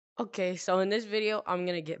Okay, so in this video, I'm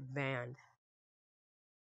gonna get banned.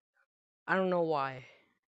 I don't know why.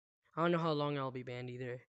 I don't know how long I'll be banned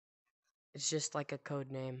either. It's just like a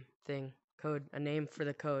code name thing. A name for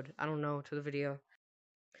the code. I don't know to the video.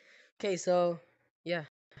 Okay, so, yeah.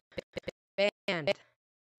 Banned.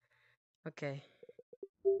 Okay.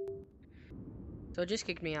 So it just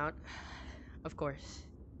kicked me out. Of course.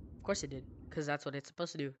 Of course it did. Because that's what it's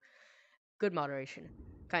supposed to do. Good moderation.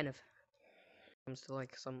 Kind of. Comes to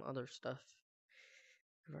like some other stuff.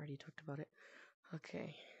 I've already talked about it.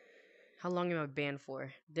 Okay. How long am I banned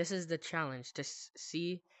for? This is the challenge. To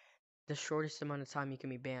see the shortest amount of time you can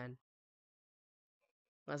be banned.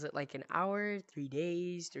 Was it like an hour, 3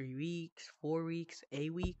 days, 3 weeks, 4 weeks, a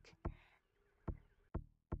week?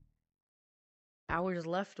 Hours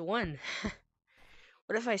left, 1.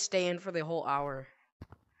 What if I stay in for the whole hour?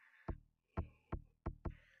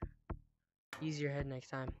 Use your head next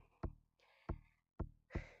time.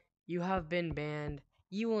 You have been banned.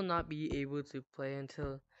 You will not be able to play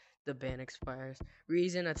until the ban expires.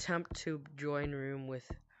 Reason: attempt to join room with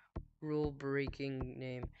rule breaking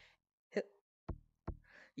name.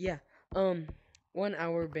 Yeah. 1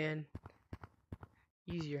 hour ban.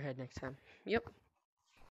 Use your head next time. Yep.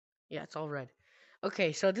 Yeah, it's all red.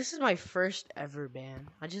 Okay, so this is my first ever ban.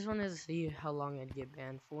 I just wanted to see how long I'd get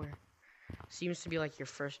banned for. Seems to be like your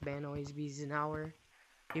first ban always be an hour.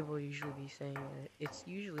 People usually be saying that it's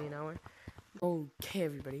usually an hour. Okay,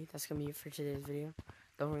 everybody, that's gonna be it for today's video.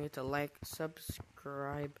 Don't forget to like,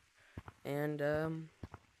 subscribe, and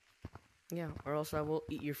yeah, or else I will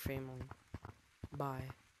eat your family. Bye.